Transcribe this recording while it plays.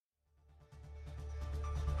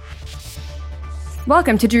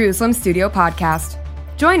Welcome to Jerusalem Studio Podcast.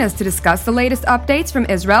 Join us to discuss the latest updates from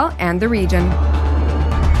Israel and the region.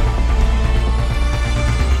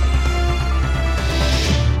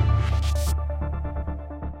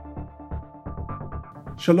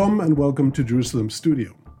 Shalom and welcome to Jerusalem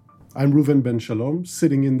Studio. I'm Reuven Ben Shalom,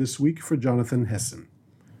 sitting in this week for Jonathan Hessen.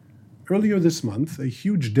 Earlier this month, a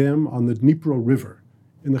huge dam on the Dnipro River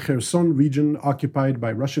in the Kherson region occupied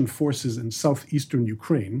by Russian forces in southeastern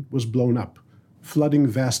Ukraine was blown up, flooding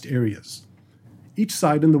vast areas. Each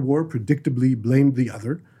side in the war predictably blamed the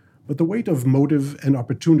other, but the weight of motive and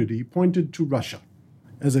opportunity pointed to Russia,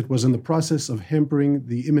 as it was in the process of hampering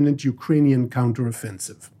the imminent Ukrainian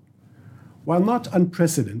counteroffensive. While not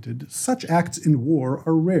unprecedented, such acts in war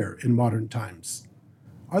are rare in modern times.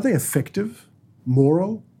 Are they effective,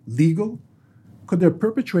 moral, legal? Could their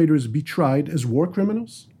perpetrators be tried as war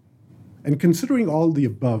criminals? And considering all the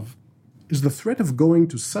above, is the threat of going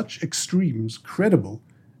to such extremes credible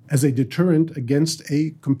as a deterrent against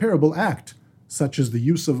a comparable act, such as the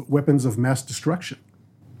use of weapons of mass destruction?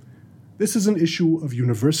 This is an issue of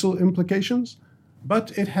universal implications,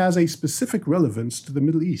 but it has a specific relevance to the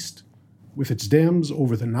Middle East, with its dams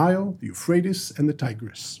over the Nile, the Euphrates, and the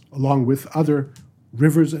Tigris, along with other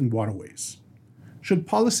rivers and waterways. Should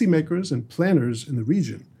policymakers and planners in the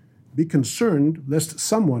region be concerned lest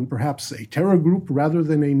someone, perhaps a terror group rather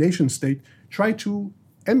than a nation-state, try to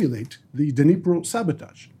emulate the Dnipro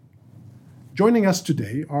sabotage? Joining us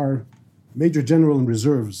today are Major General in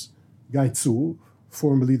Reserves Guy Tzur,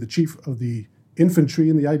 formerly the Chief of the Infantry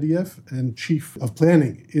in the IDF and Chief of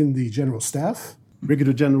Planning in the General Staff,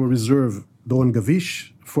 Brigadier General Reserve Doron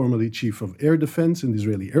Gavish, formerly Chief of Air Defense in the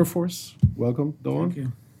Israeli Air Force. Welcome, Doron. Thank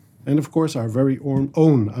you. And of course, our very own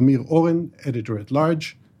Amir Oren,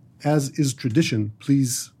 Editor-at-Large. As is tradition,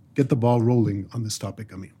 please get the ball rolling on this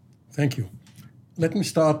topic, Amir. Thank you. Let me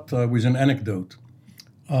start with an anecdote.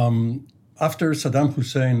 After Saddam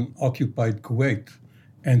Hussein occupied Kuwait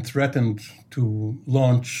and threatened to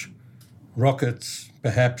launch rockets,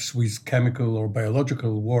 perhaps with chemical or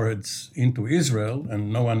biological warheads, into Israel,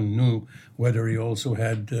 and no one knew whether he also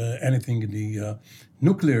had anything in the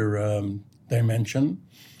nuclear dimension,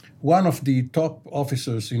 one of the top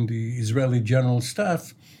officers in the Israeli General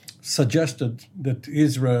Staff suggested that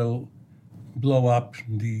Israel blow up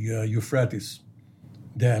the Euphrates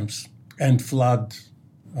dams and flood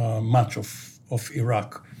much of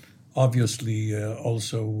Iraq, obviously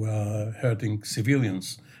also hurting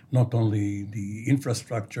civilians, not only the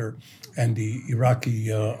infrastructure and the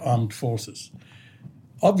Iraqi armed forces.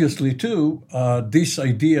 Obviously, too, this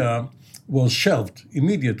idea was shelved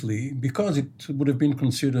immediately because it would have been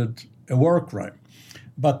considered a war crime.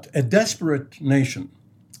 But a desperate nation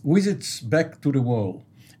with its back to the wall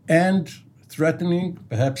and threatening,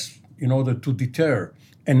 perhaps in order to deter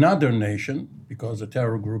another nation, because a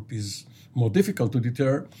terror group is more difficult to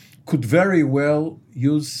deter, could very well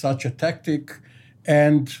use such a tactic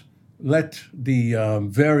and let the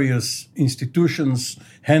various institutions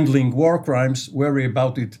handling war crimes worry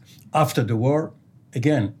about it after the war,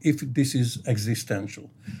 again, if this is existential.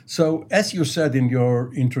 So, as you said in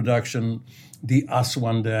your introduction, the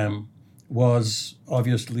Aswan Dam was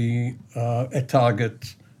obviously a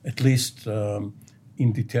target, at least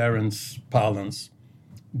in deterrence parlance.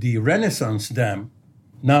 The Renaissance Dam,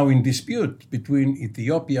 now in dispute between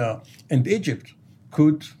Ethiopia and Egypt,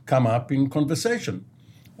 could come up in conversation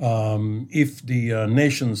if the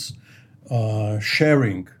nations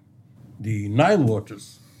sharing the Nile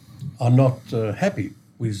waters are not happy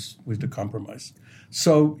with the compromise.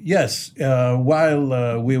 So yes,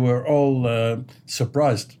 while we were all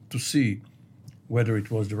surprised to see whether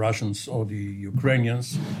it was the Russians or the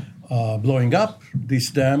Ukrainians blowing up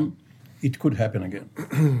this dam, it could happen again.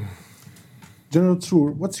 General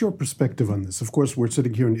Tzur, what's your perspective on this? Of course, we're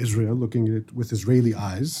sitting here in Israel looking at it with Israeli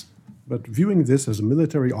eyes, but viewing this as a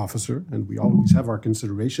military officer, and we always have our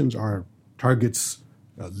considerations, are targets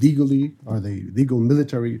legally, are they legal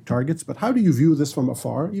military targets? But how do you view this from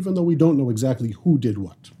afar, even though we don't know exactly who did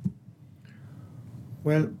what?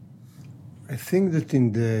 Well, I think that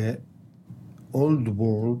in the old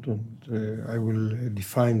world, and I will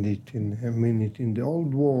define it in a minute, in the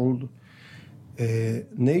old world, a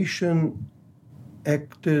nation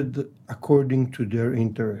acted according to their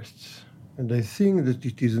interests. And I think that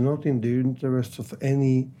it is not in the interest of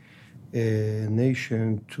any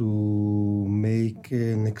nation to make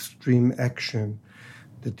an extreme action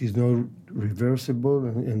that is not reversible,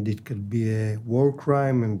 and it could be a war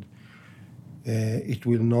crime, and it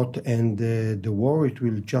will not end the war, it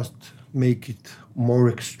will just make it more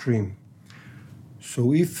extreme.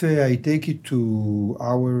 So if I take it to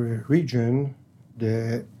our region,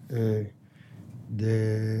 the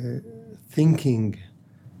the thinking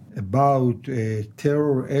about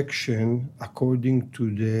terror action according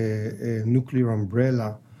to the nuclear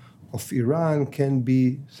umbrella of Iran can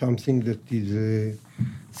be something that is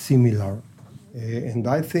similar. And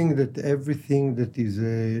I think that everything that is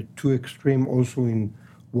too extreme also in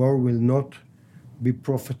war will not be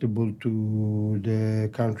profitable to the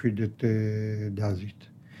country that does it.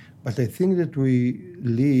 But I think that we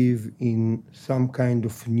live in some kind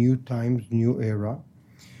of new times, new era,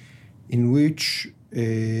 in which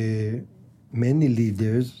many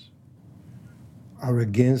leaders are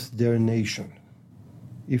against their nation.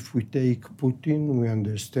 If we take Putin, we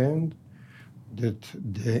understand that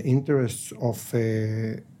the interests of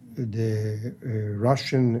the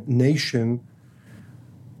Russian nation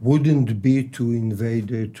wouldn't be to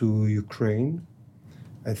invade to Ukraine.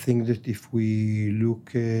 I think that if we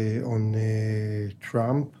look on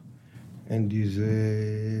Trump and his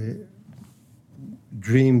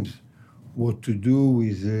dreams what to do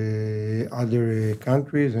with other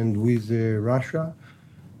countries and with Russia,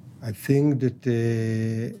 I think that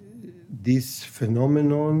this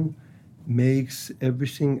phenomenon makes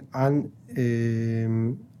everything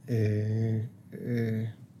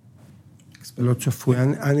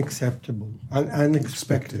unacceptable,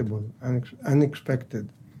 unexpected.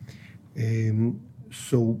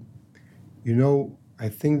 So, I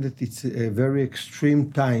think that it's a very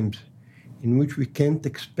extreme times in which we can't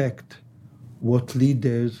expect what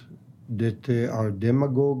leaders that are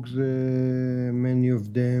demagogues, many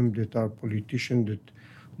of them, that are politicians that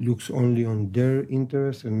looks only on their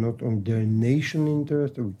interest and not on their nation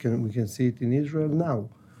interest. We can see it in Israel now.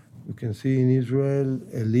 We can see in Israel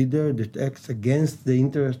a leader that acts against the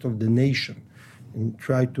interest of the nation and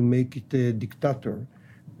try to make it a dictatorship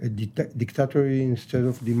instead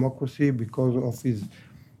of democracy because of his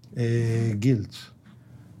guilt.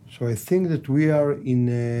 So I think that we are in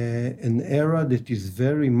an era that is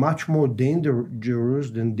very much more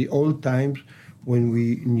dangerous than the old times when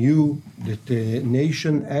we knew that the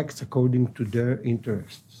nation acts according to their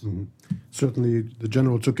interests. Mm-hmm. Certainly, the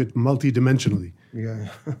general took it multidimensionally. Yeah.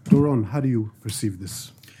 Doron, how do you perceive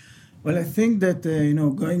this? Well, I think that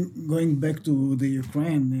going back to the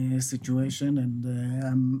Ukraine situation, and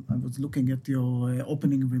I was looking at your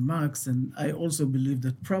opening remarks, and I also believe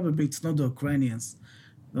that probably it's not the Ukrainians,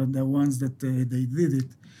 the ones that they did it.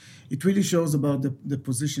 It really shows about the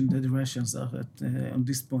position that the Russians are at on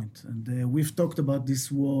this point. And we've talked about this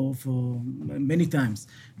war for many times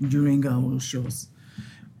during our shows.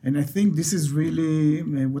 And I think this is really,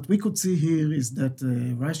 what we could see here is that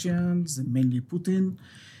Russians, and mainly Putin,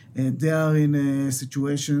 they are in a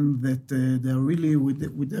situation that they are really with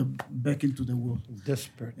their back into the war.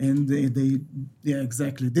 Desperate. And yeah,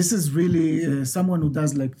 exactly. This is really someone who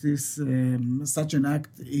does like this, such an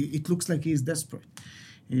act, it looks like he is desperate.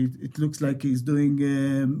 It looks like he's doing,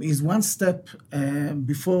 he's one step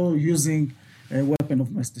before using a weapon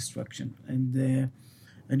of mass destruction.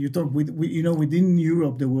 And you talk within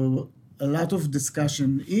Europe, there were a lot of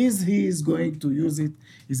discussion. Is he going to use it?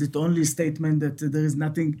 Is it only a statement that there is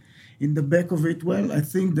nothing in the back of it? Well, I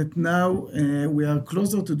think that now we are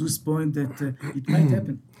closer to this point that it might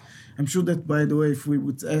happen. I'm sure that, by the way, if we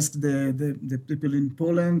would ask the people in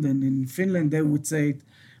Poland and in Finland, they would say it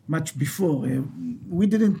much before. We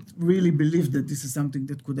didn't really believe that this is something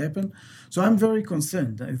that could happen. So I'm very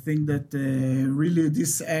concerned. I think that really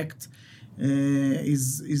this act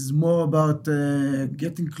is more about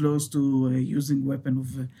getting close to using weapon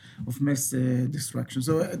of mass destruction.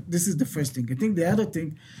 So this is the first thing. I think the other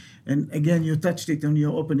thing, and again, you touched it on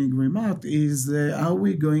your opening remark, is are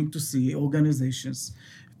we going to see organizations,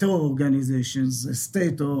 terror organizations,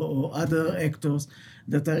 state or other actors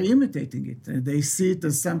that are imitating it? They see it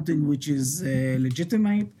as something which is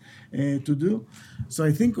legitimate to do. So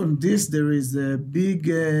I think on this there is a big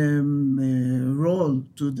role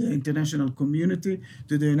to the international community,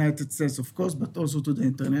 to the United States, of course, but also to the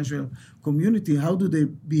international community. How do they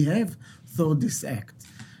behave through this act?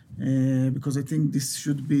 Because I think this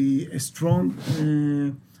should be a strong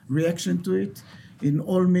reaction to it in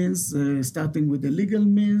all means, starting with the legal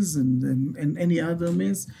means and any other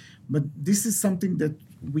means. But this is something that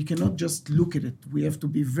we cannot just look at it. We have to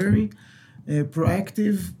be very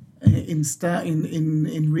proactive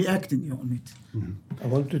in reacting on it. I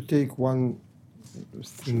want to take one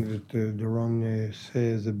thing that Doron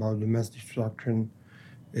says about the mass destruction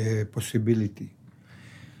possibility.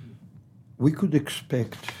 We could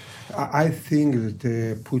expect, I think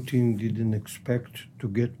that Putin didn't expect to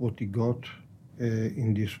get what he got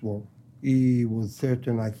in this war. He was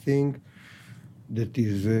certain, I think, that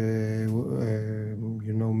is,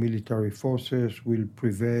 military forces will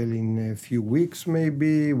prevail in a few weeks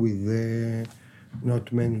maybe with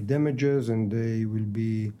not many damages, and they will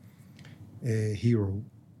be a hero.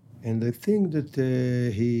 And I think that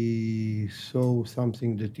he saw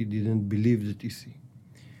something that he didn't believe that he see.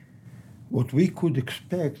 What we could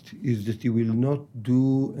expect is that he will not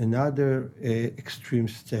do another extreme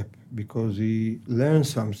step because he learned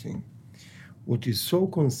something. What is so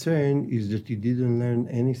concerned is that he didn't learn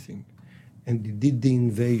anything. And he did the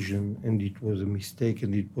invasion, and it was a mistake,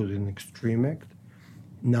 and it was an extreme act.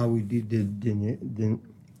 Now he did the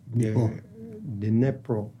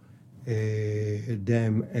Dnipro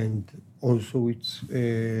dam, and also it's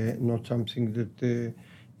not something that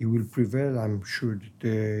he will prevail. I'm sure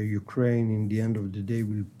that Ukraine, in the end of the day,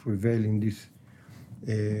 will prevail in this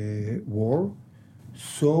war.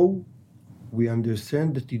 So we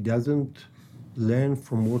understand that he doesn't learn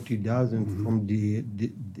from what he does and from the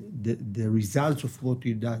results of what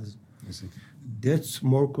he does. I see. That's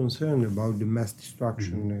more concern about the mass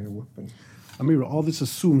destruction weapon. Amir, all this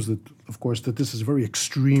assumes that, of course, that this is a very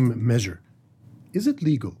extreme measure. Is it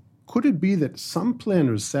legal? Could it be that some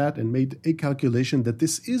planners sat and made a calculation that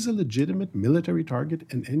this is a legitimate military target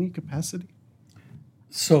in any capacity?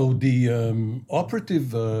 So the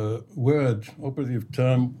operative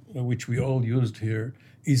term which we all used here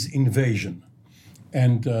is invasion.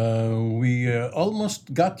 And we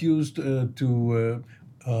almost got used to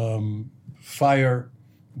fire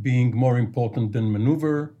being more important than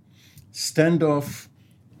maneuver, standoff,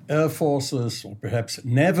 air forces, or perhaps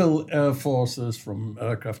naval air forces from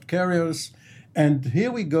aircraft carriers. And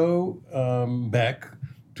here we go back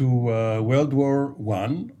to World War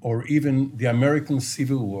I, or even the American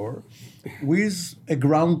Civil War, with a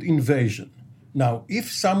ground invasion. Now,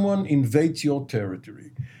 if someone invades your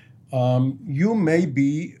territory, you may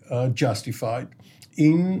be justified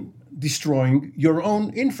in destroying your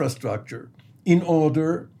own infrastructure in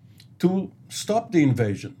order to stop the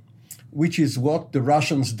invasion, which is what the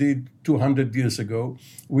Russians did 200 years ago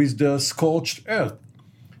with the scorched earth.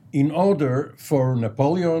 In order for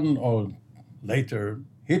Napoleon, or later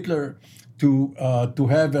Hitler, to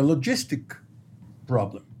have a logistic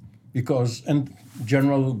problem, and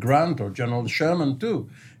General Grant or General Sherman too,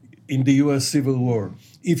 in the U.S. Civil War,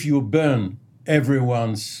 if you burn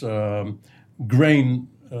everyone's grain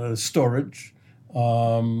storage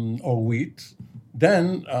or wheat,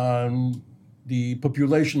 then the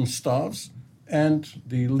population starves and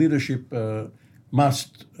the leadership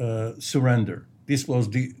must surrender. This was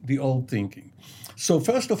the old thinking. So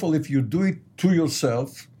first of all, if you do it to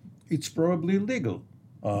yourself, it's probably legal.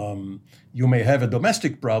 You may have a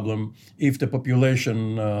domestic problem if the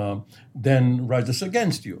population then rises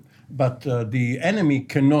against you. But the enemy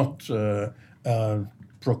cannot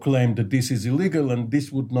proclaim that this is illegal, and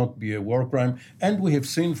this would not be a war crime. And we have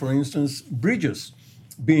seen, for instance, bridges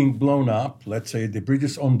being blown up, let's say the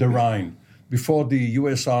bridges on the Rhine, before the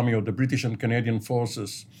U.S. Army or the British and Canadian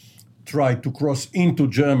forces tried to cross into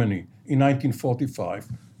Germany in 1945.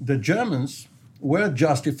 The Germans were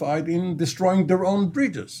justified in destroying their own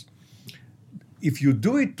bridges. If you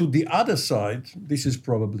do it to the other side, this is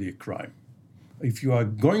probably a crime. If you are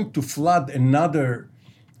going to flood another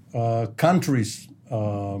country's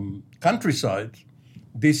countryside,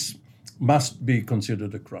 this must be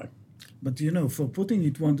considered a crime. But, for Putin,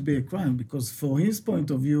 it won't be a crime because for his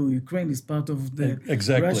point of view, Ukraine is part of the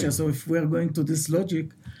Russia. So if we're going to this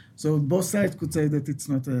logic, so both sides could say that it's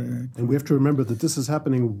not a crime. And we have to remember that this is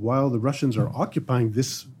happening while the Russians are occupying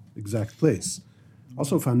this exact place.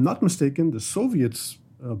 Also, if I'm not mistaken, the Soviets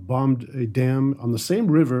bombed a dam on the same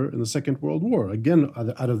river in the Second World War, again,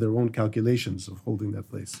 out of their own calculations of holding that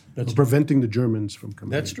place, preventing the Germans from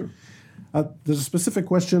coming That's in. true. There's a specific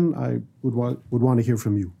question I would want to hear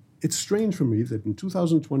from you. It's strange for me that in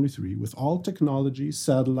 2023, with all technology,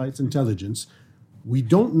 satellites, intelligence, we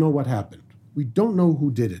don't know what happened. We don't know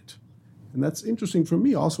who did it. And that's interesting for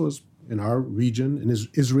me also as in our region, in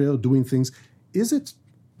Israel, doing things. Is it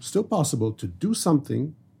still possible to do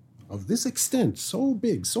something of this extent, so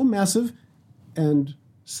big, so massive, and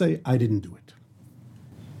say, I didn't do it?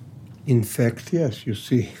 In fact, yes, you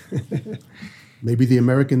see. Maybe the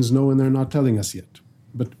Americans know and they're not telling us yet.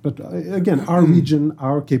 But again, our region,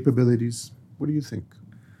 our capabilities, what do you think?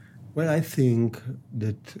 Well, I think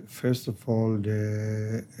that, first of all,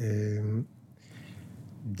 the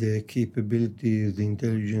capabilities, the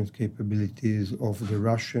intelligence capabilities of the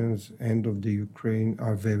Russians and of the Ukraine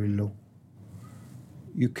are very low.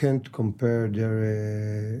 You can't compare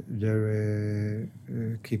their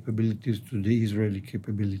capabilities to the Israeli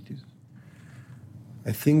capabilities.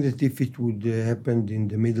 I think that if it would happen in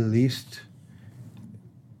the Middle East,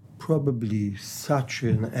 probably such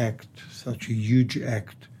an act, such a huge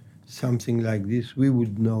act, something like this, we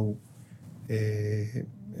would know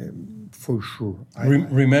for sure.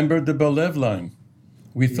 Remember the Belev line?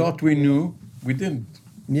 We thought we knew, we didn't.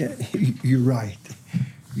 Yeah, you're right.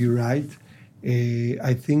 You're right.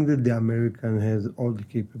 I think that the American has all the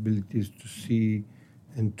capabilities to see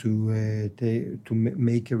and to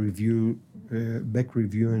make a review, back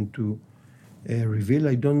review, and to reveal.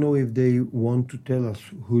 I don't know if they want to tell us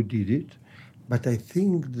who did it, but I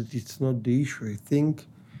think that it's not the issue. I think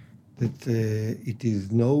that it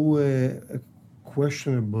is no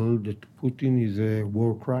questionable that Putin is a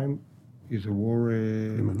war crime, is a war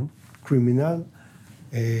criminal.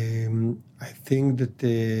 I think that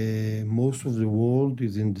most of the world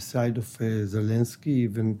is in the side of Zelensky.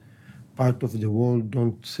 Even part of the world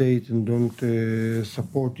don't say it and don't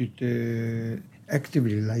support it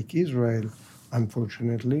actively, like Israel,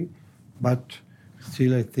 unfortunately. But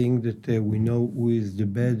still, I think that we know who is the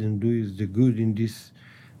bad and who is the good in this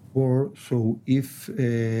war. So if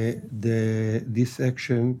this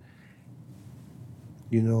action,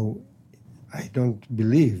 I don't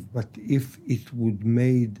believe, but if it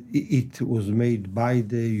was made by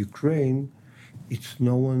the Ukraine, it's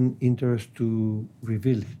no one's interest to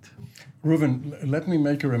reveal it. Reuven, let me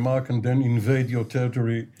make a remark and then invade your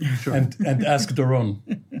territory and ask Doron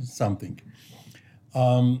something.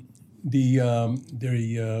 The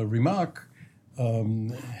remark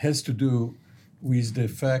has to do with the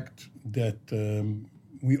fact that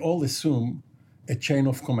we all assume a chain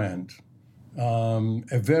of command.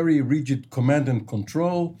 A very rigid command and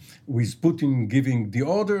control, with Putin giving the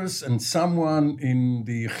orders and someone in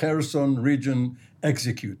the Kherson region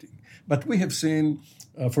executing. But we have seen,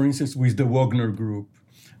 for instance, with the Wagner Group,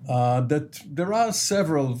 that there are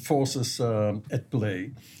several forces at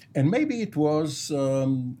play. And maybe it was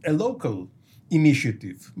a local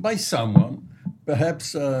initiative by someone,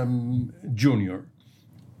 perhaps junior,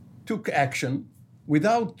 took action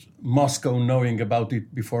without Moscow knowing about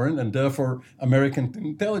it beforehand, and therefore American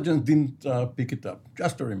intelligence didn't pick it up.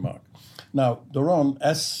 Just a remark. Now, Doron,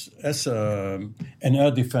 as an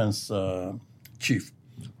air defense chief,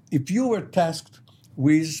 if you were tasked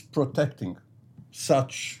with protecting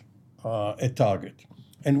such a target,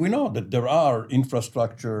 and we know that there are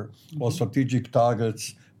infrastructure or strategic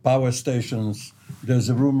targets, power stations. There's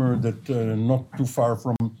a rumor that not too far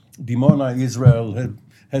from Dimona, Israel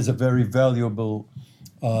has a very valuable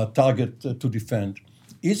target to defend.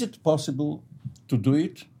 Is it possible to do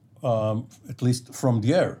it, at least from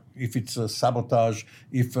the air? If it's a sabotage,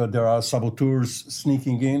 if there are saboteurs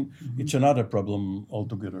sneaking in, it's another problem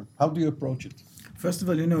altogether. How do you approach it? First of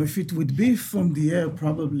all, if it would be from the air,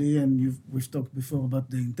 probably, and we've talked before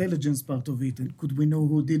about the intelligence part of it, and could we know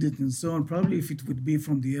who did it and so on, probably if it would be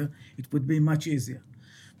from the air, it would be much easier.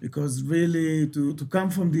 Because really, to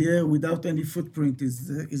come from the air without any footprint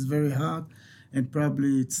is very hard, and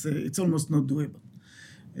probably it's almost not doable.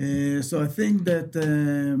 So I think that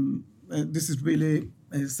this is really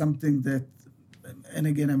something that, and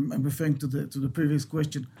again, I'm referring to the previous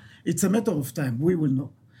question. It's a matter of time. We will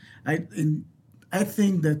know. I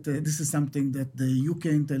think that this is something that the UK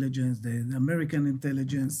intelligence, the American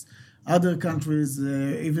intelligence, other countries,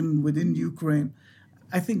 even within Ukraine,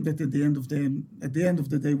 I think that at the end of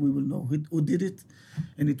the day, we will know who did it,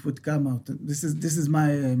 and it would come out. This is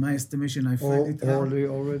my estimation. I find it hard. Or they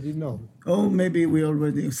already know. Oh, maybe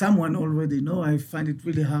someone already know. I find it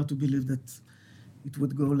really hard to believe that it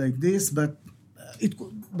would go like this, but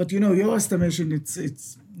your estimation,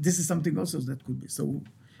 this is something also that could be. So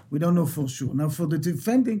we don't know for sure. Now, for the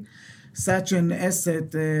defending such an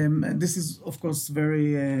asset, this is, of course,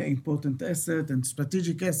 very important asset and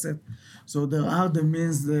strategic asset. So there are the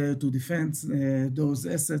means to defend those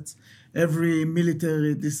assets. Every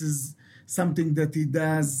military, this is something that he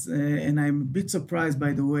does, and I'm a bit surprised,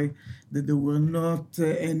 by the way, that there were not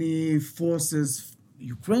any forces,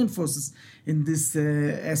 Ukraine forces, in this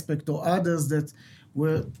aspect, or others that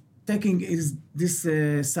were taking this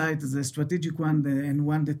site as a strategic one and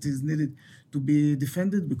one that is needed to be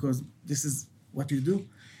defended, because this is what you do.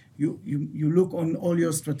 You look on all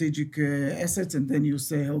your strategic assets, and then you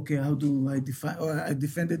say, okay, how do I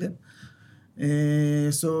defended them?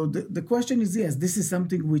 So the question is, yes, this is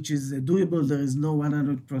something which is doable. There is no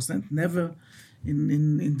 100%, never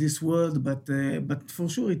in this world, but for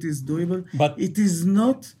sure it is doable. But it is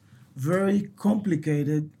not very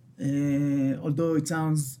complicated, although it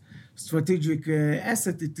sounds strategic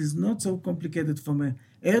asset. It is not so complicated from an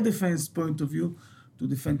air defense point of view to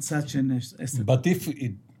defend such an asset. But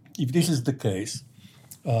if this is the case,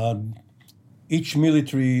 each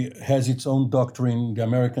military has its own doctrine. The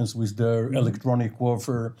Americans with their electronic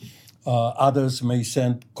warfare. Others may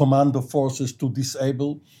send commando forces to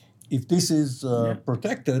disable. If this is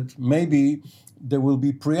protected, maybe there will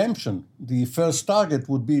be preemption. The first target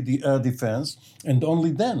would be the air defense, and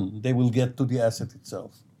only then they will get to the asset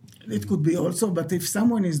itself. It could be also, but if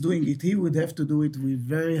someone is doing it, he would have to do it with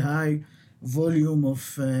very high volume of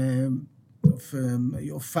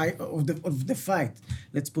the fight.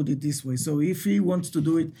 Let's put it this way. So if he wants to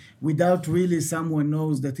do it without really someone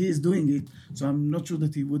knows that he is doing it, so I'm not sure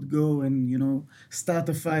that he would go and start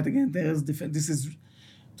a fight again. This is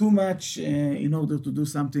too much in order to do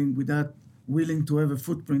something without willing to have a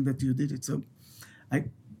footprint that you did it. So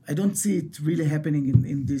I don't see it really happening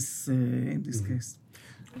in this case.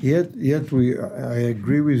 Yet I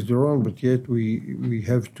agree with Doron, but yet we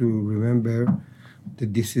have to remember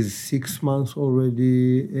that this is 6 months already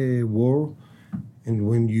a war, and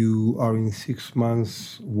when you are in 6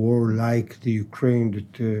 months war like the Ukraine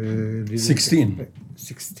that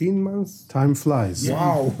 16 months. Time flies. Yeah.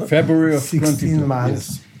 Wow, February of 16 months.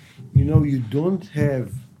 Yes. You don't have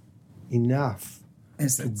enough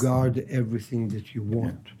Assets. to guard everything that you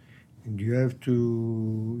want. And you have to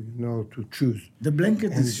choose. The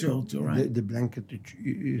blanket And is short, you're right. The blanket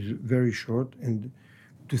is very short, and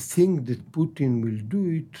to think that Putin will do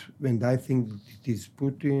it, and I think that it is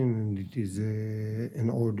Putin, and it is an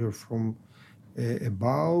order from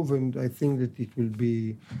above, and I think that it will be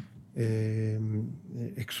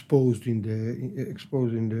exposed in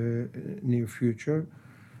the near future.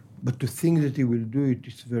 But to think that he will do it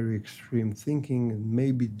is very extreme thinking, and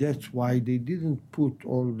maybe that's why they didn't put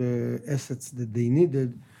all the assets that they needed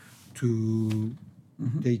to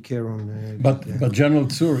take care on. But General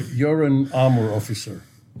Tzur, you're an armor officer,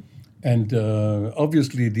 and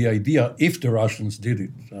obviously the idea, if the Russians did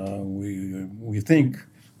it, we think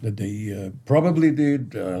that they probably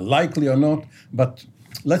did, likely or not. But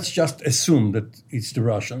let's just assume that it's the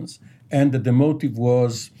Russians, and that the motive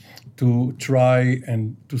was to try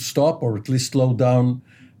and to stop or at least slow down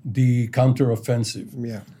the counteroffensive.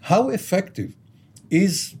 Yeah. How effective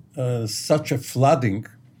is such a flooding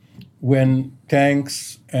when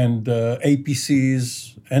tanks and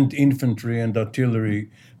APCs and infantry and artillery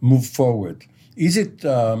move forward? Is it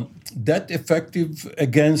that effective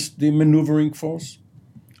against the maneuvering force?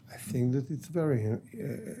 I think that it's very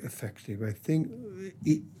effective. I think,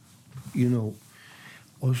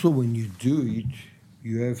 also when you do it,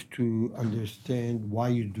 you have to understand why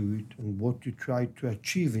you do it and what you try to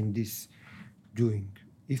achieve in this doing.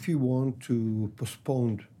 If you want to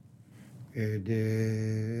postpone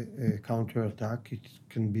the counterattack, it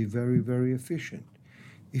can be very, very efficient.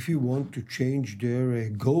 If you want to change their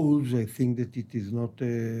goals, I think that it is not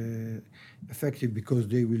effective, because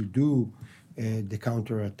they will do the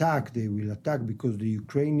counterattack. They will attack because the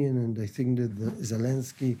Ukrainian, and I think that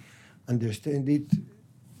Zelensky understand it.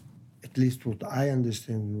 At least what I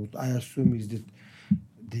understand, what I assume is that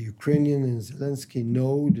the Ukrainian and Zelensky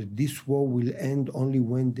know that this war will end only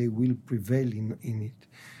when they will prevail in it.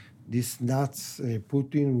 This nuts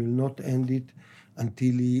Putin will not end it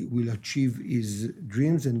until he will achieve his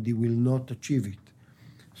dreams, and he will not achieve it.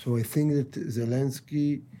 So I think that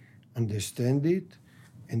Zelensky understand it,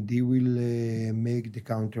 and he will make the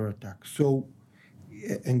counterattack. So,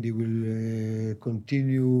 and he will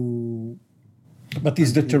continue. But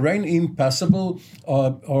is the terrain impassable,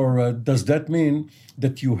 or does that mean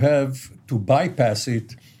that you have to bypass it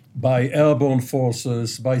by airborne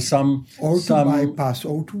forces, by some... Or to bypass,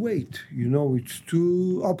 or to wait. It's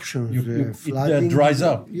two options. It dries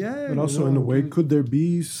up. Yeah. But also, in a way, could there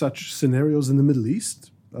be such scenarios in the Middle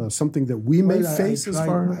East? Something that we may face as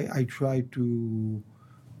far... I try to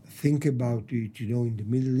think about it. In the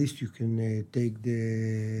Middle East, you can take the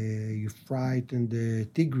Euphrates and the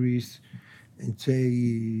Tigris, and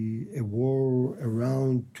say a war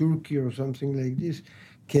around Turkey or something like this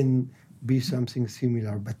can be something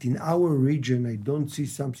similar. But in our region, I don't see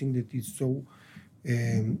something that is so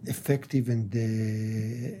effective and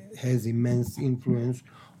has immense influence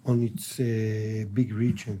on its big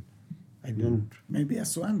region. I don't. Maybe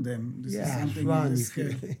Aswan then. This is something Aswan.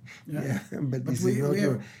 But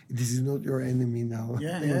this is not your enemy now.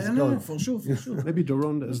 No, for sure. Maybe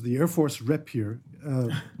Doron, as the Air Force rep here,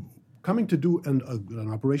 coming to do an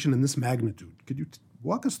operation in this magnitude, could you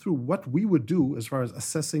walk us through what we would do as far as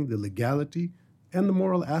assessing the legality and the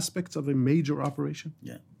moral aspects of a major operation?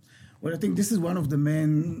 Yeah. Well, I think this is one of the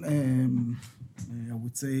main, I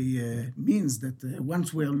would say, means that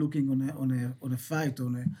once we are looking on a fight,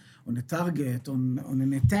 on a target, on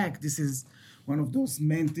an attack, this is one of those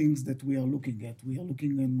main things that we are looking at. We are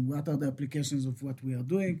looking at what are the applications of what we are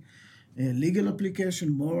doing. legal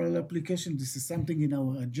application, moral application. This is something in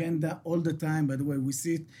our agenda all the time. By the way, we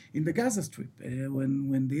see it in the Gaza Strip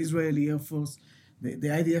when the Israeli Air Force, the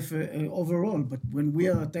IDF overall, but when we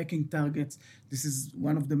are attacking targets, this is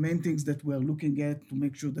one of the main things that we are looking at to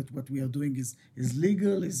make sure that what we are doing is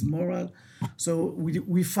legal, is moral. So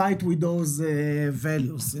we fight with those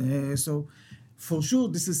values. So for sure,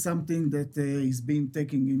 this is something that is being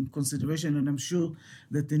taken in consideration, and I'm sure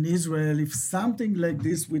that in Israel, if something like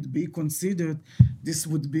this would be considered, this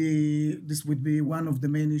would be one of the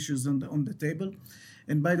main issues on the table.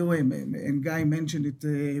 And by the way, and Guy mentioned it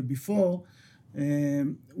before,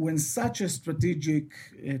 when such a strategic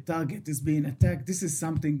target is being attacked, this is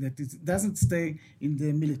something that doesn't stay in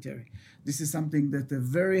the military. This is something that a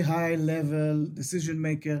very high-level decision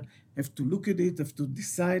maker have to look at it, have to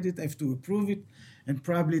decide it, have to approve it, and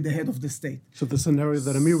probably the head of the state. So the scenario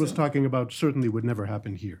that Amir was talking about certainly would never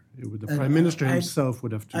happen here. The Prime Minister himself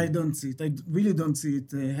would have to... I don't see it. I really don't see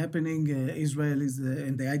it happening. Israel is,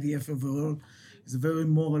 and the IDF overall, is a very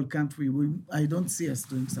moral country. I don't see us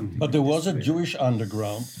doing something. But there was a Jewish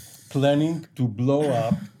underground planning to blow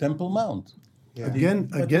up Temple Mount. Yeah.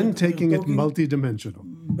 Again, taking it multidimensional.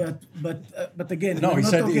 But again, no, he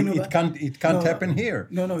said it can't happen here.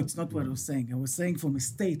 No, it's not what I was saying. I was saying from a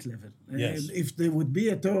state level. Yes. If there would be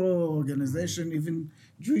a terror organization, even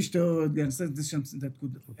Jewish terror organization, this is something that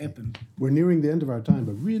could happen. We're nearing the end of our time,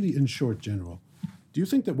 but really, in short, General, do you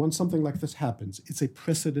think that once something like this happens, it's a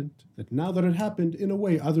precedent that now that it happened, in a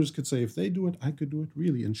way, others could say, if they do it, I could do it?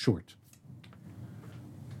 Really, in short.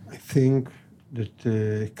 I think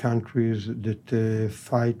that countries that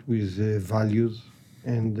fight with values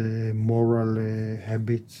and moral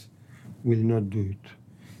habits will not do it.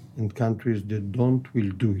 And countries that don't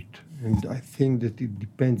will do it. And I think that it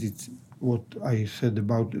depends. It's what I said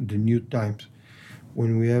about the new times.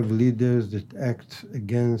 When we have leaders that act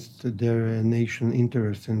against their nation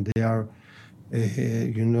interests and they are,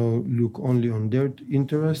 look only on their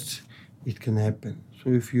interests, it can happen.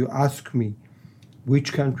 So if you ask me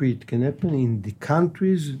which country it can happen, in the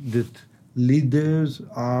countries that leaders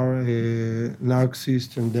are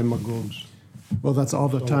narcissists and demagogues. Well, that's all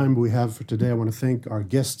the time we have for today. I want to thank our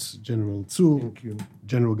guests, General Tzur, Thank you.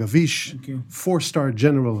 General Gavish, 4-star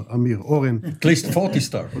General Amir Oren. At least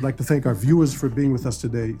 40-star. I'd like to thank our viewers for being with us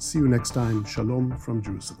today. See you next time. Shalom from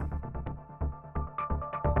Jerusalem.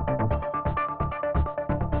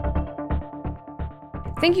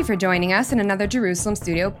 Thank you for joining us in another Jerusalem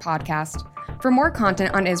Studio podcast. For more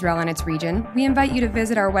content on Israel and its region, we invite you to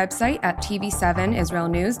visit our website at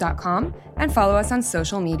tv7israelnews.com and follow us on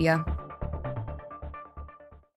social media.